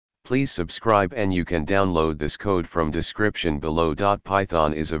Please subscribe, and you can download this code from description below.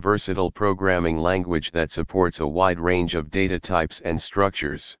 Python is a versatile programming language that supports a wide range of data types and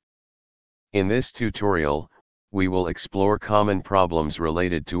structures. In this tutorial, we will explore common problems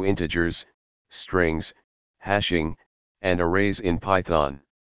related to integers, strings, hashing, and arrays in Python.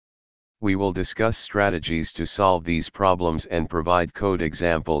 We will discuss strategies to solve these problems and provide code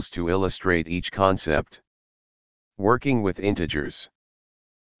examples to illustrate each concept. Working with integers.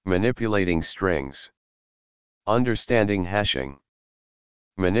 Manipulating strings. Understanding hashing.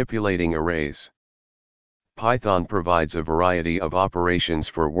 Manipulating arrays. Python provides a variety of operations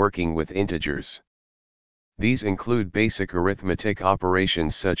for working with integers. These include basic arithmetic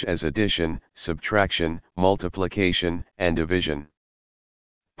operations such as addition, subtraction, multiplication, and division.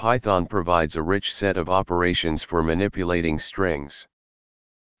 Python provides a rich set of operations for manipulating strings.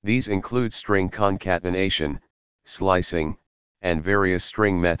 These include string concatenation, slicing, and various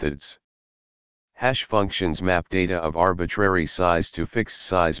string methods. Hash functions map data of arbitrary size to fixed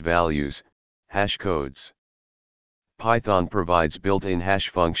size values, hash codes. Python provides built-in hash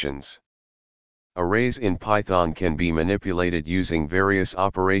functions. Arrays in Python can be manipulated using various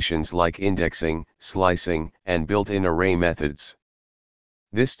operations like indexing, slicing, and built-in array methods.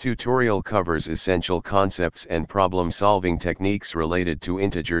 This tutorial covers essential concepts and problem-solving techniques related to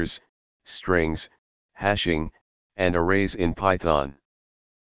integers, strings, hashing, and arrays in Python.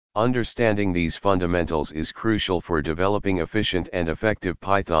 Understanding these fundamentals is crucial for developing efficient and effective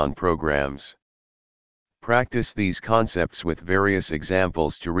Python programs. Practice these concepts with various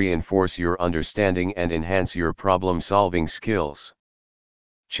examples to reinforce your understanding and enhance your problem-solving skills.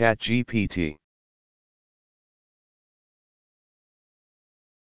 ChatGPT.